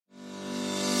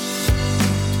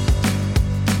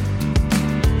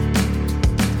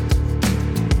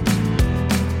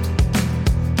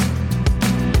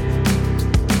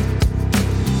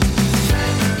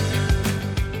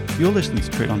You're listening to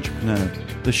Trade Entrepreneur,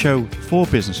 the show for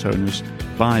business owners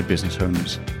by business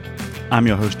owners. I'm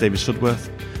your host, David Sudworth,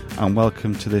 and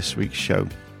welcome to this week's show.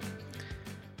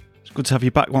 It's good to have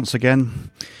you back once again.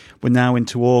 We're now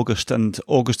into August, and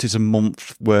August is a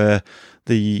month where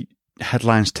the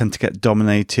headlines tend to get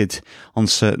dominated on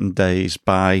certain days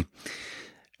by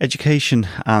education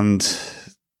and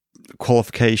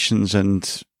qualifications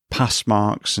and pass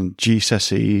marks and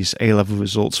GCSEs, A-level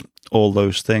results, all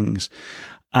those things.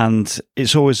 And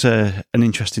it's always an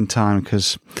interesting time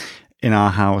because in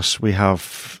our house we have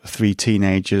 3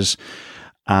 teenagers,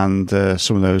 and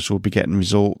some of those will be getting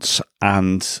results.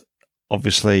 And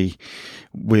obviously,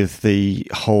 with the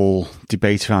whole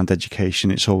debate around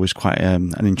education, it's always quite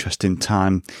an interesting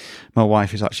time. My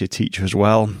wife is actually a teacher as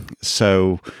well,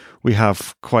 so we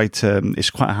have it's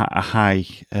quite a high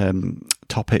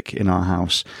topic in our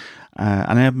house.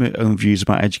 And I have my own views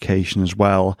about education as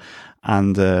well.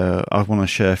 And I want to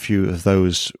share a few of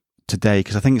those today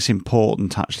because I think it's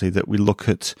important actually that we look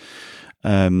at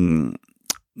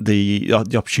the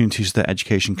opportunities that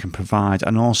education can provide,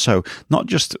 and also not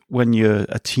just when you're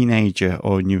a teenager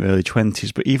or in your early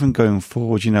 20s, but even going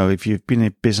forward. You know, if you've been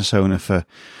a business owner for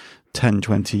 10,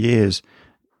 20 years,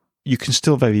 you can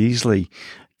still very easily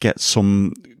get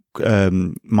some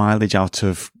mileage out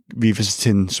of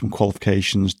revisiting some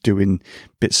qualifications, doing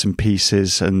bits and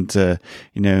pieces, and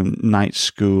night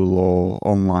school or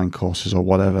online courses or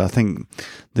whatever. I think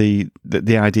the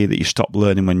idea that you stop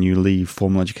learning when you leave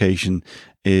formal education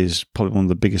is probably one of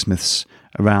the biggest myths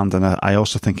around, and I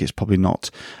also think it's probably not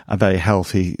a very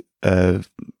healthy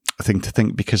thing to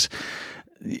think, because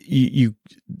you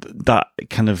that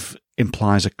kind of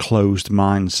implies a closed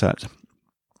mindset.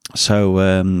 So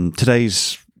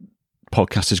today's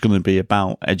podcast is going to be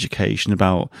about education,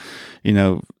 about, it's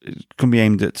going to be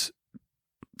aimed at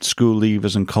school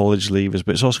leavers and college leavers,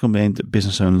 but it's also going to be aimed at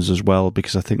business owners as well,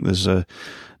 because I think there's a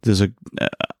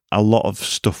lot of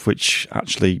stuff which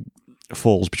actually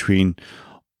falls between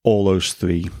all those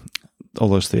three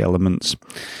elements.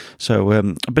 So a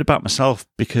bit about myself,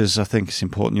 because I think it's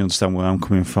important you understand where I'm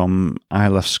coming from. I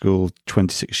left school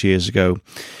 26 years ago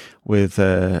with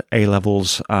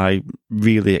A-levels. I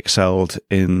really excelled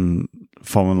in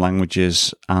foreign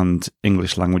languages and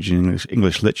English language and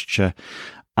English literature.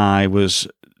 I was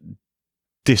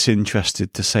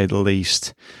disinterested, to say the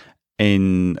least,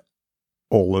 in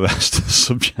all the rest of the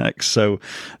subjects. So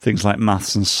things like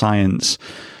maths and science,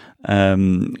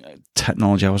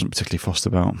 technology, I wasn't particularly fussed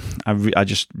about. I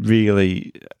just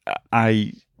really,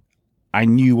 I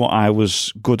knew what I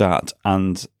was good at,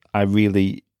 and I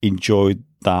really enjoyed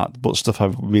that, but stuff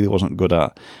I really wasn't good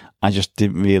at, I just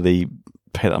didn't really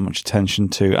pay that much attention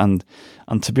to. And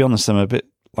to be honest, I'm a bit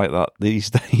like that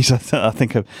these days. I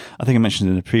think I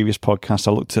mentioned in a previous podcast,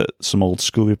 I looked at some old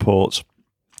school reports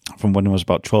from when I was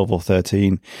about 12 or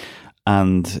 13,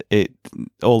 and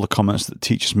all the comments that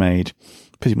teachers made,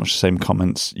 pretty much the same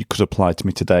comments you could apply to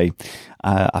me today.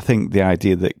 I think the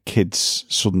idea that kids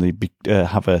suddenly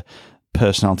have a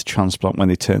personality transplant when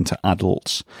they turn to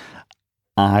adults,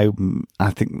 I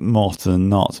think more often than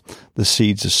not, the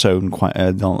seeds are sown quite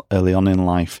early on in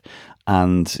life,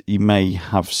 and you may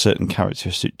have certain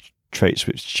characteristic traits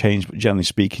which change, but generally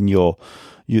speaking,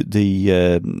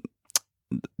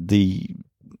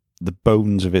 the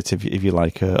bones of it, if you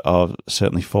like, are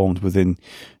certainly formed within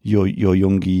your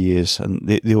younger years. And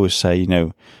they always say,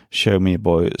 show me a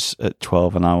boy at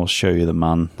 12 and I will show you the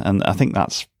man. And I think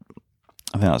that's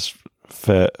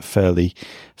fairly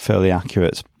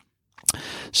accurate.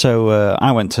 So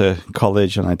I went to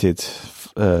college and I did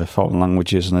foreign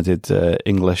languages and I did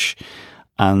English,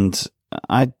 and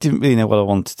I didn't really know what I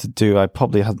wanted to do. I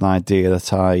probably had an idea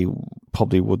that I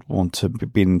probably would want to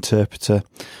be an interpreter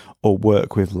or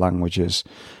work with languages,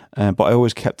 but I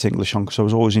always kept English on because I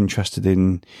was always interested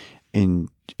in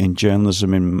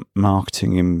journalism, in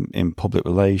marketing, in public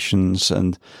relations.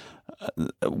 And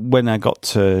when I got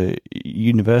to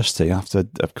university, after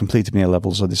I've completed my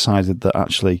A-levels, I decided that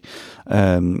actually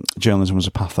journalism was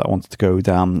a path that I wanted to go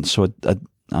down. So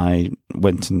I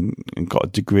went and got a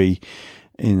degree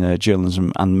in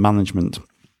journalism and management.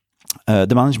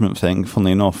 The management thing,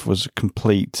 funnily enough, was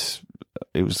complete.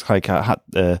 It was like I had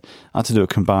to do a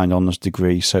combined honours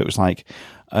degree, so it was like,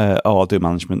 I'll do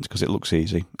management because it looks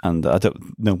easy, and I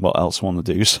don't know what else I want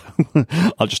to do, so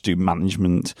I'll just do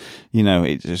management.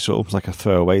 It's sort of like a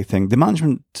throwaway thing. The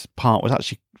management part was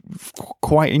actually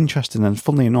quite interesting, and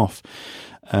funnily enough,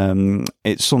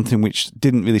 it's something which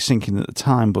didn't really sink in at the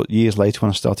time, but years later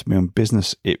when I started my own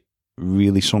business, it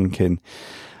really sunk in.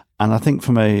 And I think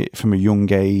from a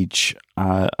young age,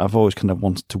 I've always kind of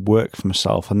wanted to work for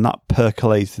myself, and that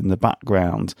percolated in the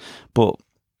background. But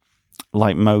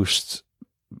like most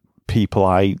people,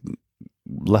 I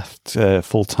left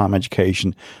full-time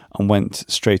education and went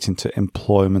straight into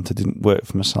employment. I didn't work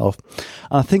for myself.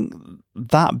 And I think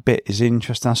that bit is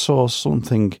interesting. I saw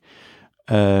something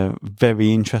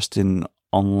very interesting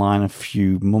online a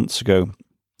few months ago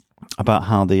about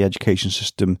how the education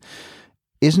system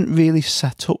isn't really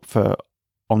set up for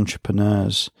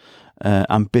entrepreneurs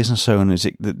and business owners.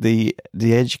 The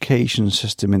education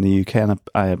system in the UK, and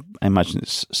I imagine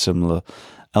it's similar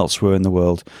elsewhere in the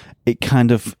world, it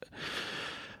kind of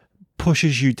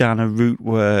pushes you down a route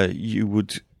where you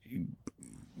would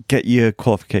get your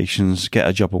qualifications, get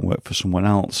a job and work for someone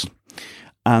else.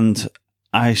 And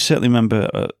I certainly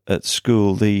remember at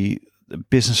school, the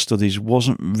business studies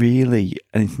wasn't really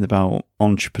anything about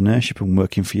entrepreneurship and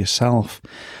working for yourself.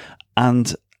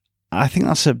 And I think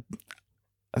that's a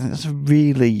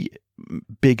really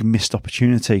big missed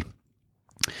opportunity.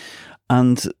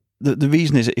 And the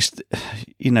reason is, it's,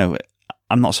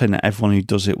 I'm not saying that everyone who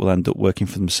does it will end up working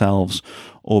for themselves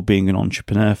or being an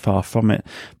entrepreneur, far from it.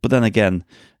 But then again,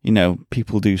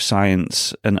 people do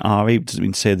science and RE, doesn't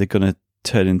mean to say they're going to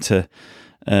turn into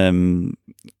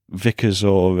vicars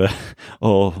or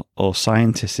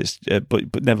scientists.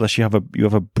 But nevertheless, you have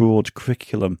a broad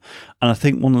curriculum, and I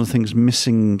think one of the things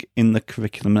missing in the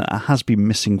curriculum, that has been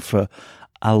missing for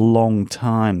a long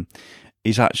time,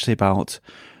 is actually about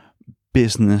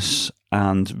business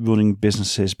and running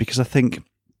businesses. Because I think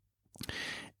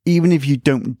even if you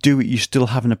don't do it, you still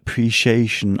have an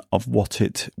appreciation of what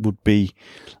it would be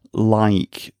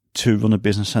like to run a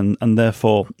business, and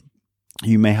therefore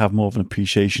you may have more of an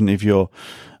appreciation if you're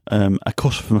from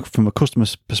a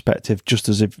customer's perspective, just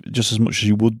as much as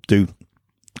you would do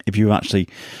if you were actually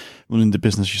running the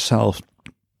business yourself.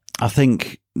 I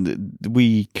think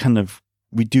we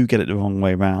do get it the wrong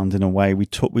way around. In a way,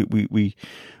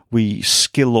 we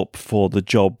skill up for the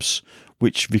jobs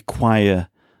which require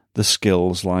the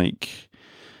skills like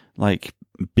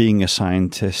being a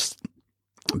scientist,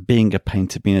 being a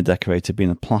painter, being a decorator,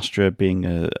 being a plasterer, being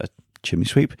a chimney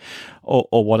sweep,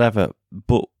 or whatever.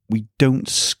 But we don't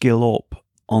skill up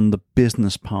on the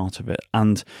business part of it.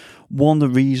 And one of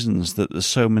the reasons that there's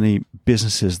so many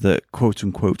businesses that quote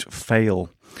unquote fail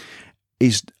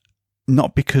is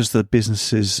not because the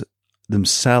businesses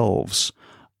themselves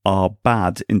are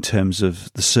bad in terms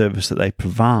of the service that they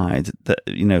provide. That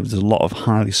there's a lot of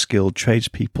highly skilled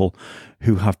tradespeople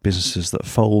who have businesses that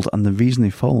fold, and the reason they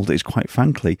fold is, quite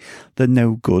frankly, they're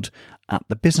no good at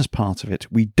the business part of it.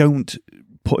 We don't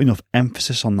put enough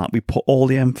emphasis on that. We put all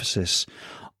the emphasis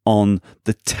on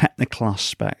the technical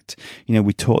aspect.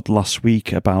 We talked last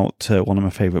week about one of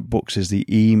my favourite books is the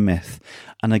E-Myth,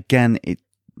 and again,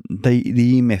 the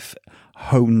E-Myth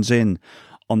hones in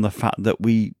on the fact that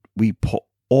we put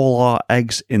all our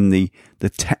eggs in the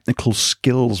technical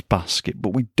skills basket,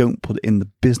 but we don't put it in the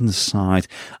business side.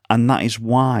 And that is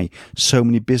why so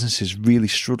many businesses really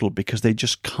struggle, because they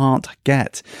just can't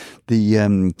get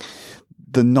the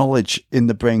knowledge in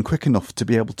the brain quick enough to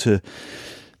be able to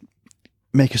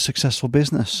make a successful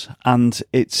business. And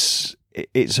it's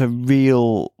a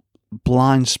real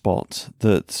blind spot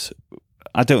that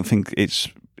I don't think it's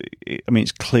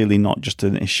clearly not just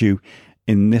an issue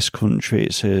in this country,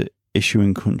 it's a issue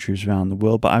in countries around the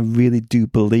world. But I really do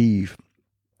believe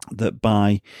that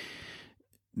by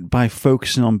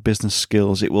focusing on business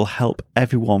skills, it will help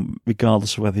everyone,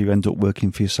 regardless of whether you end up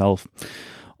working for yourself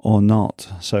or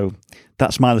not. So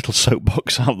that's my little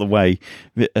soapbox out of the way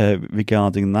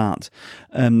regarding that.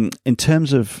 In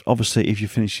terms of, obviously, if you're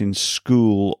finishing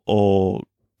school or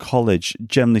college,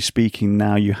 generally speaking,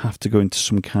 now you have to go into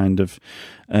some kind of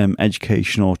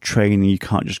education or training. You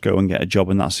can't just go and get a job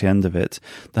and that's the end of it.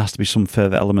 There has to be some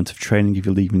further element of training if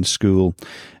you're leaving school,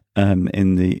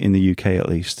 in the UK at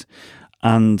least.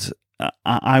 And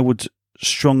I would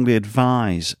strongly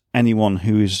advise anyone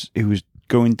who is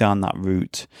going down that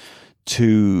route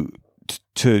to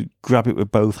grab it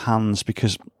with both hands,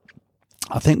 because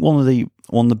I think one of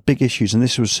the big issues, and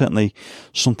this was certainly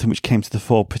something which came to the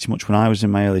fore pretty much when I was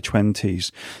in my early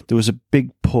 20s, there was a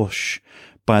big push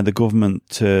by the government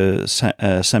to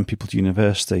send people to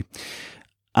university.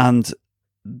 And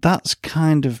that's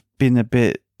kind of been a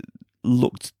bit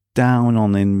looked down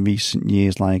on in recent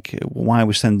years, like, why are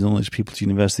we sending all these people to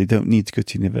university? They don't need to go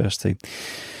to university.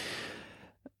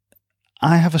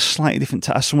 I have a slightly different,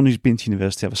 as someone who's been to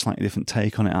university, I have a slightly different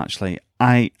take on it, actually.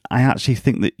 I actually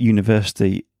think that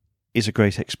university is a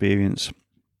great experience,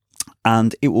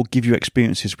 and it will give you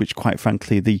experiences which, quite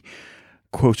frankly, the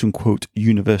quote-unquote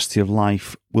university of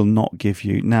life will not give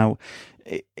you. Now,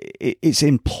 it's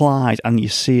implied, and you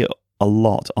see it a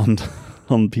lot on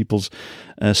on people's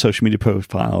social media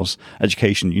profiles,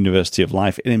 education, University of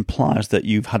Life, it implies that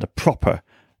you've had a proper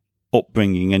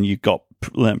upbringing and you've got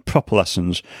learned proper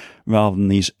lessons rather than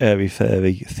these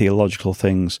airy-fairy theological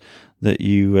things that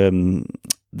you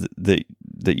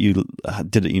that you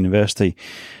did at university.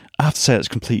 I have to say it's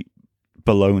complete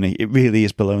baloney. It really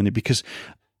is baloney, because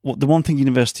the one thing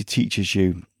university teaches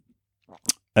you,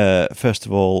 first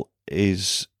of all,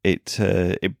 is it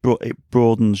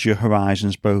broadens your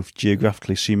horizons both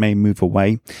geographically, so you may move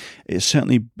away. It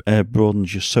certainly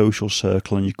broadens your social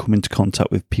circle, and you come into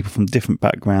contact with people from different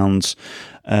backgrounds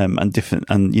and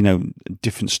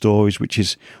different stories, which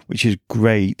is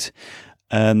great.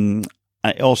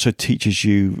 It also teaches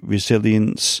you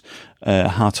resilience,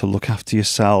 how to look after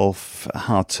yourself,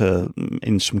 how to,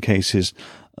 in some cases,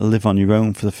 live on your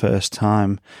own for the first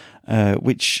time.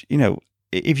 Which,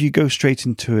 if you go straight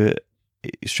into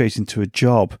a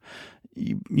job,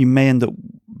 you may end up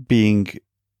being,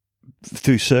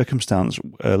 through circumstance,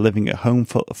 living at home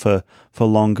for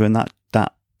longer, and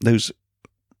that those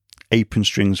apron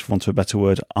strings, for want of a better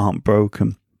word, aren't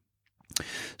broken.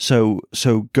 So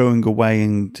going away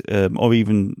and or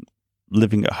even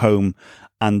living at home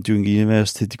and doing a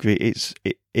university degree,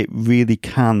 it really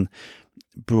can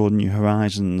broaden your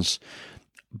horizons.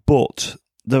 But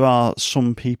there are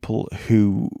some people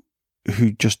who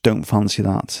just don't fancy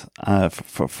that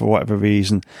for whatever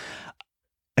reason.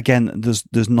 Again,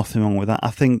 there's nothing wrong with that.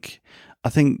 I think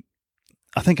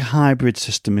a hybrid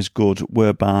system is good,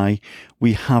 whereby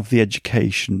we have the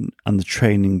education and the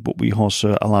training, but we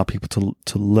also allow people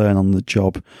to learn on the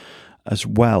job as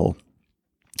well.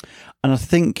 And I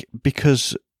think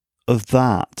because of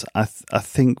that, I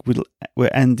think we're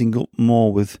ending up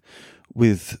more with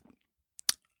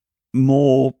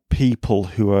more people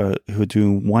who are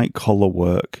doing white collar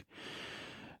work,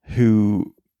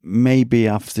 who maybe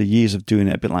after years of doing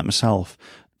it, a bit like myself,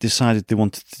 decided they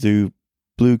wanted to do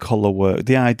blue collar work.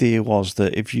 The idea was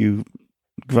that if you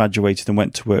graduated and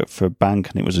went to work for a bank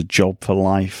and it was a job for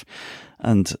life,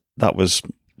 and that was,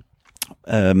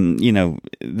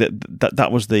 that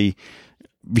was the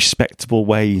respectable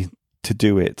way to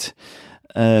do it.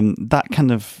 That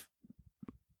kind of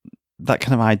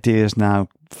idea has now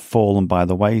fallen by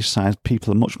the wayside.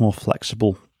 People are much more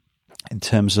flexible in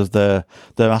terms of their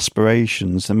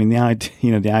aspirations. I mean,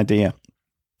 the idea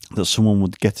that someone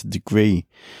would get a degree,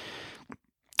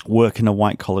 work in a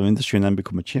white collar industry, and then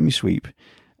become a chimney sweep.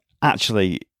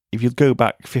 Actually, if you go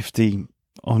back 50,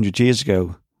 100 years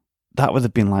ago, that would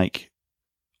have been like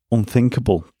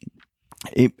unthinkable.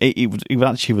 It would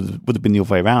have been the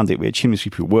other way around. It would be a chimney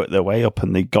sweep who worked their way up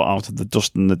and they got out of the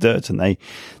dust and the dirt, and they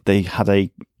had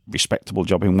a respectable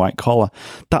job in white collar.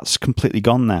 That's completely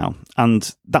gone now,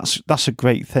 and that's a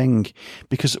great thing,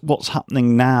 because what's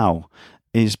happening now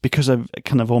is, because of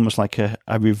kind of almost like a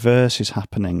reverse is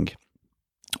happening.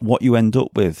 What you end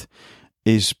up with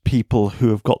is people who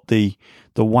have got the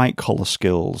white collar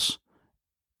skills,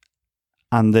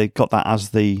 and they've got that as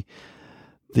the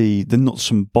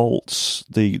nuts and bolts,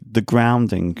 the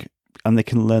grounding, and they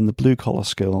can learn the blue collar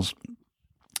skills.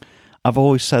 I've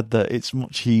always said that it's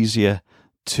much easier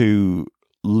to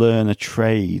learn a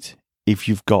trade if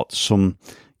you've got some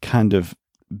kind of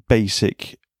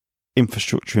basic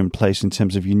infrastructure in place, in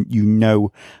terms of you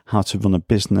know how to run a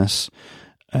business.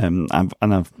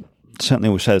 I've certainly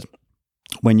always said,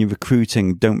 when you're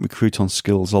recruiting, don't recruit on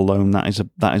skills alone. That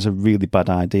is a really bad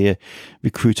idea.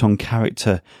 Recruit on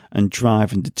character and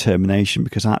drive and determination,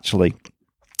 because actually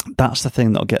that's the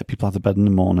thing that'll get people out of bed in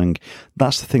the morning.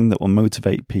 That's the thing that will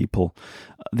motivate people.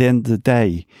 At the end of the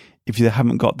day, if they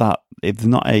haven't got that, if they're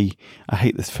not I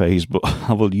hate this phrase, but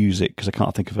I will use it because I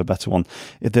can't think of a better one.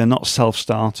 If they're not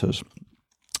self-starters,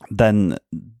 then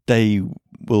they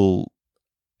will,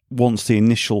 once the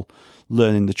initial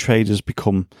learning the trade has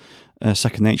become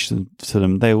second nature to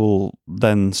them, they will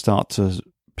then start to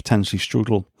potentially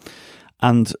struggle.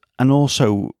 And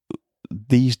also,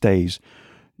 these days,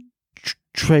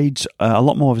 trades, a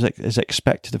lot more is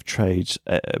expected of trades.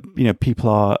 People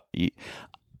are...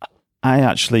 I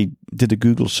actually did a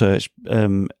Google search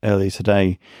earlier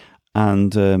today,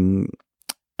 and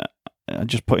I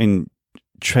just put in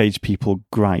tradespeople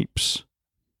gripes,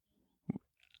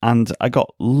 and I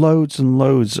got loads and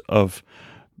loads of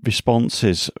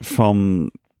responses from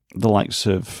the likes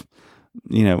of,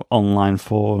 online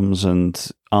forums and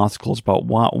articles about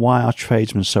why are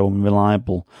tradesmen so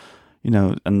unreliable.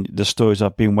 And the stories,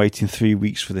 I've been waiting 3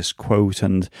 weeks for this quote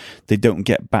and they don't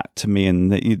get back to me,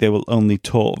 and they will only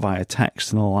talk via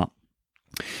text and all that.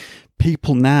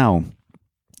 People now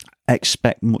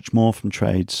expect much more from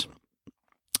trades.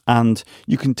 And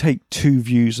you can take two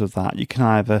views of that. You can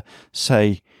either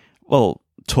say, well,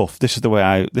 tough. This is the way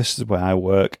I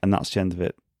work, and that's the end of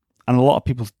it. And a lot of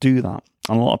people do that,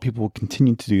 and a lot of people will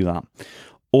continue to do that.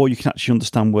 Or you can actually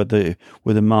understand where the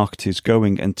market is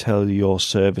going and tailor your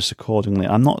service accordingly.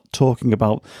 I'm not talking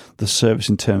about the service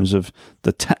in terms of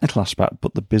the technical aspect,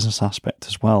 but the business aspect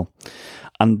as well.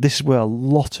 And this is where a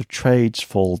lot of trades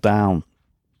fall down.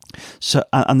 So,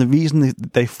 and the reason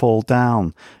they fall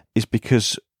down is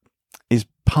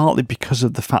partly because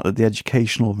of the fact that the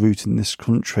educational route in this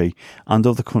country and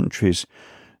other countries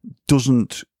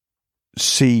doesn't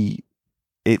see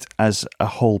it as a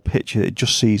whole picture. It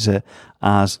just sees it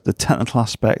as the technical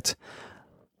aspect.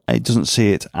 It doesn't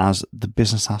see it as the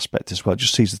business aspect as well. It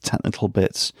just sees the technical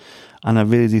bits, and I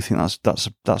really do think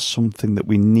that's something that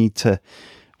we need to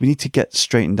get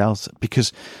straightened out,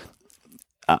 because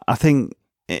I think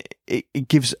it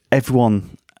gives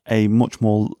everyone a much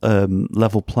more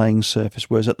level playing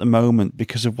surface. Whereas at the moment,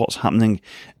 because of what's happening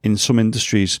in some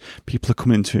industries, people are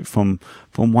coming into it from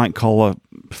white collar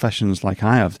professions like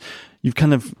I have. You've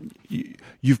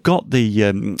got the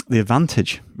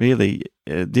advantage, really.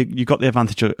 You've got the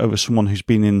advantage over someone who's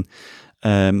been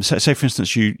in, say for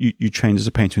instance, you trained as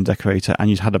a painter and decorator, and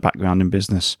you'd had a background in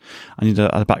business, and you'd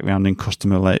had a background in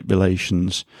customer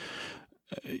relations,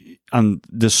 and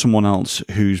there's someone else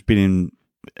who's been in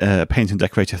painting and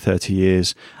decorator 30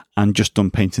 years and just done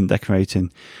painting and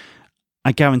decorating.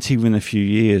 I guarantee within a few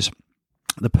years,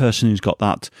 the person who's got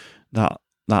that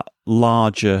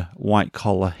larger white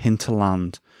collar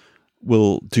hinterland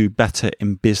will do better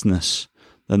in business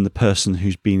than the person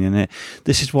who's been in it.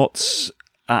 This is what's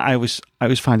I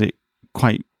always find it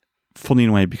quite funny in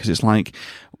a way, because it's like,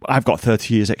 I've got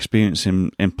 30 years experience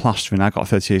in plastering, I've got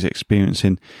 30 years experience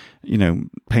in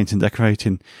painting and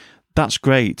decorating. That's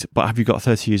great, but have you got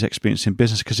 30 years experience in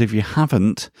business? Because if you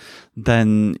haven't,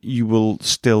 then you will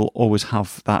still always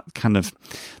have that kind of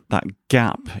that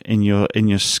gap in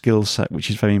your skill set, which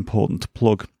is very important to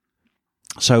plug.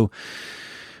 So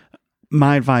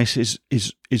my advice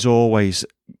is always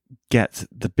get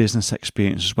the business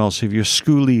experience as well. So if you're a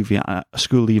school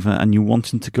leaver and you're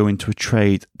wanting to go into a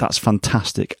trade, that's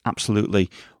fantastic, absolutely,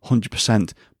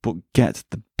 100%. But get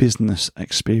the business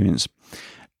experience.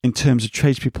 In terms of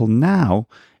tradespeople now,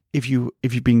 if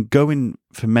you've been going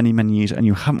for many, many years and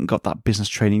you haven't got that business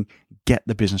training, get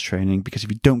the business training, because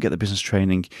if you don't get the business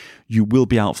training, you will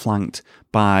be outflanked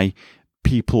by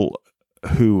people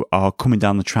who are coming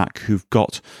down the track who've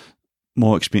got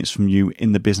more experience from you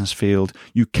in the business field.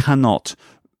 You cannot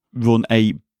run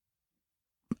I'm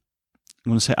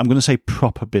going to say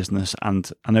proper business,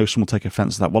 and I know some will take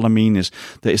offense to that. What I mean is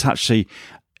that it's actually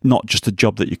not just a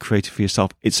job that you created for yourself,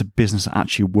 it's a business that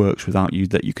actually works without you,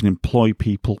 that you can employ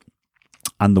people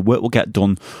and the work will get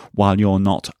done while you're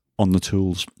not on the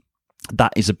tools.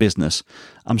 That is a business.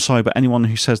 I'm sorry, but anyone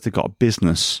who says they've got a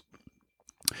business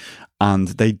and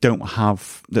they don't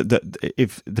have,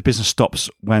 if the business stops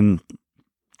when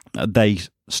they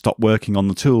stop working on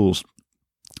the tools,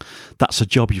 that's a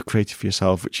job you've created for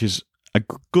yourself, which is a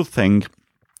good thing,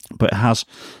 but it has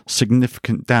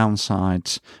significant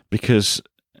downsides, because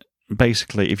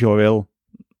basically, if you're ill,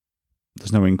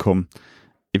 there's no income.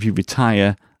 If you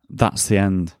retire, that's the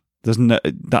end. There's no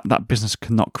that business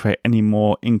cannot create any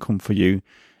more income for you.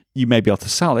 You may be able to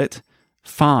sell it,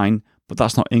 fine, but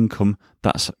that's not income.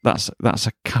 That's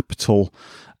a capital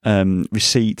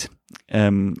receipt,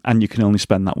 and you can only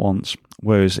spend that once.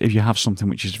 Whereas if you have something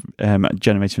which is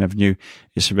generating revenue,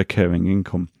 it's a recurring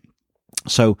income.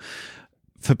 So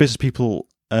for business people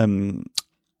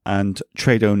and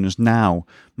trade owners now,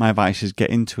 my advice is get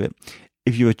into it.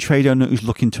 If you're a trade owner who's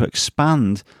looking to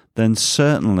expand, then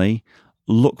certainly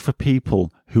look for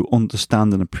people who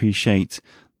understand and appreciate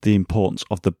the importance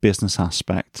of the business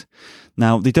aspect.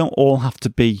 Now, they don't all have to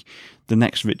be the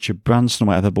next Richard Branson or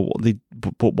whatever,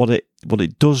 but what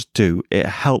it does do, it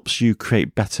helps you create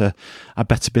a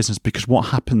better business, because what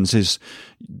happens is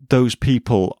those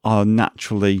people are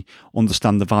naturally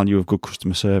understand the value of good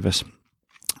customer service.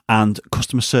 And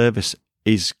customer service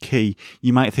is key.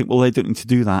 You might think, well, they don't need to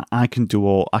do that. I can do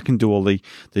all the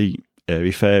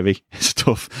airy-fairy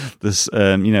stuff. There's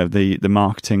the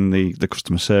marketing, the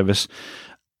customer service.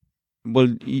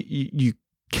 Well, you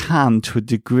can to a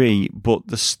degree, but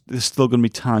there's still going to be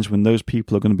times when those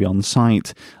people are going to be on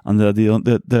site, and they're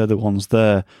the ones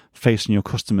there facing your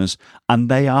customers, and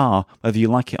they are, whether you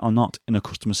like it or not, in a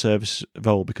customer service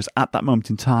role, because at that moment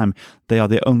in time, they are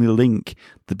the only link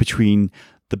between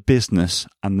the business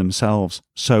and themselves.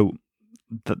 So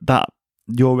that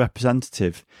your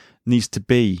representative needs to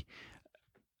be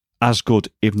as good,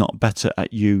 if not better,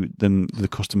 at you than the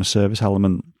customer service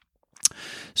element.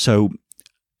 So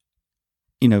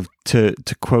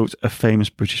to quote a famous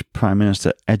British Prime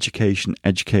Minister, education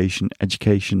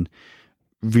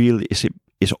really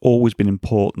it's always been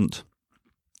important.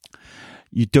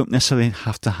 You don't necessarily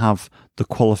have to have the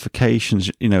qualifications.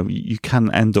 You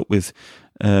can end up with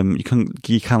you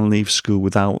can leave school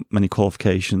without many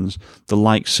qualifications. The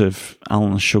likes of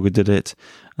Alan Sugar did it,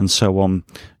 and so on.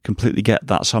 Completely get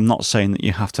that. So I'm not saying that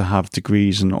you have to have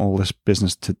degrees and all this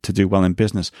business to do well in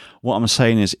business. What I'm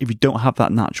saying is, if you don't have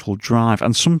that natural drive,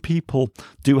 and some people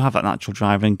do have that natural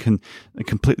drive and can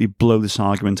completely blow this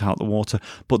argument out the water,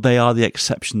 but they are the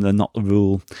exception, they're not the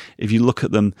rule. If you look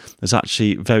at them, there's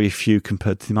actually very few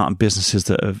compared to the amount of businesses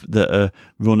that are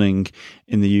running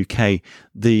in the UK.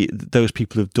 Those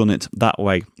people who've done it that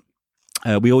way.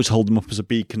 We always hold them up as a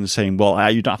beacon and saying,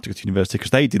 well, you don't have to go to university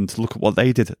because they didn't. Look at what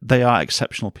they did. They are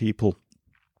exceptional people.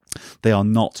 They are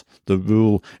not the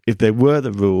rule. If they were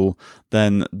the rule,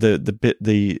 then the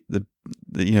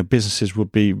businesses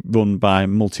would be run by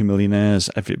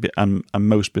multimillionaires, and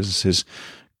most businesses,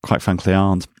 quite frankly,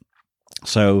 aren't.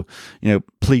 So,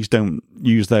 please don't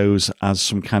use those as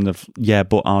some kind of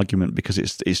but argument, because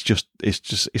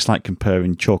it's like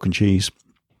comparing chalk and cheese.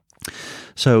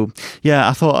 So,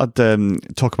 I thought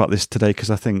I'd talk about this today because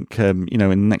I think, in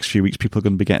the next few weeks, people are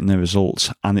going to be getting their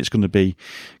results, and it's going to be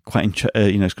quite, it's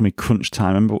going to be crunch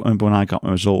time. I remember when I got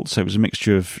my results, it was a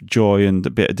mixture of joy and a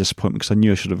bit of disappointment because I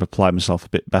knew I should have applied myself a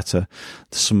bit better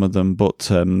to some of them,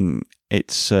 but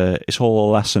it's all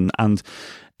a lesson, and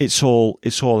it's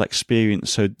all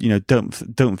experience. So, don't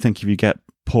think if you get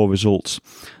poor results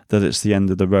that it's the end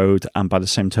of the road, and by the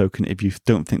same token, if you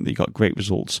don't think that you got great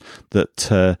results,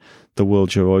 that the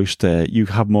world's your oyster. You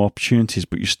have more opportunities,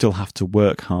 but you still have to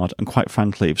work hard. And quite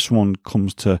frankly, if someone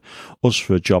comes to us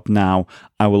for a job now,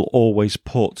 I will always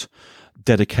put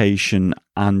dedication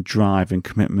and drive and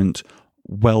commitment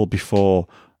well before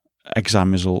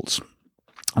exam results.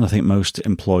 And I think most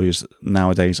employers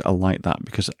nowadays are like that,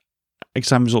 because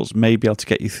exam results may be able to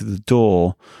get you through the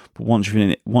door, but once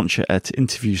you're at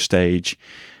interview stage,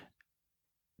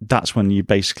 that's when you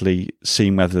basically see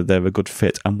whether they're a good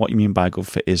fit. And what you mean by a good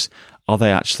fit is,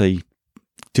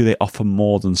 do they offer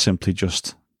more than simply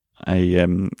just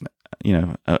I'm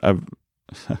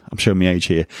showing my age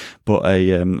here, but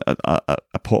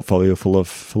a portfolio full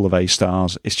of A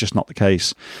stars. It's just not the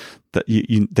case. That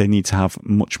they need to have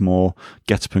much more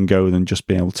get up and go than just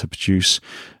being able to produce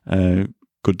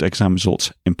good exam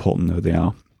results, important though they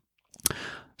are.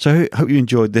 So I hope you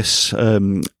enjoyed this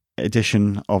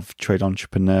edition of Trade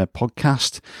Entrepreneur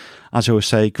Podcast. As I always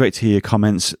say, great to hear your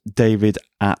comments.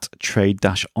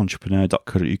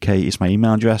 David@trade-entrepreneur.co.uk is my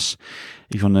email address.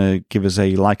 If you want to give us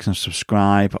a like and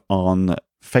subscribe on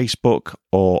Facebook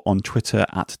or on Twitter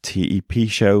 @TEP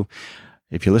Show.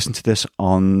 If you listen to this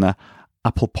on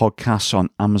Apple Podcasts,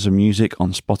 on Amazon Music,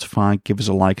 on Spotify, give us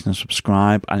a like and a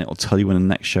subscribe, and it will tell you when the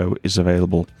next show is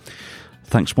available.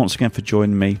 Thanks once again for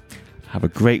joining me. Have a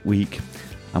great week,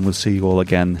 and we'll see you all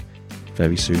again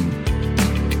very soon.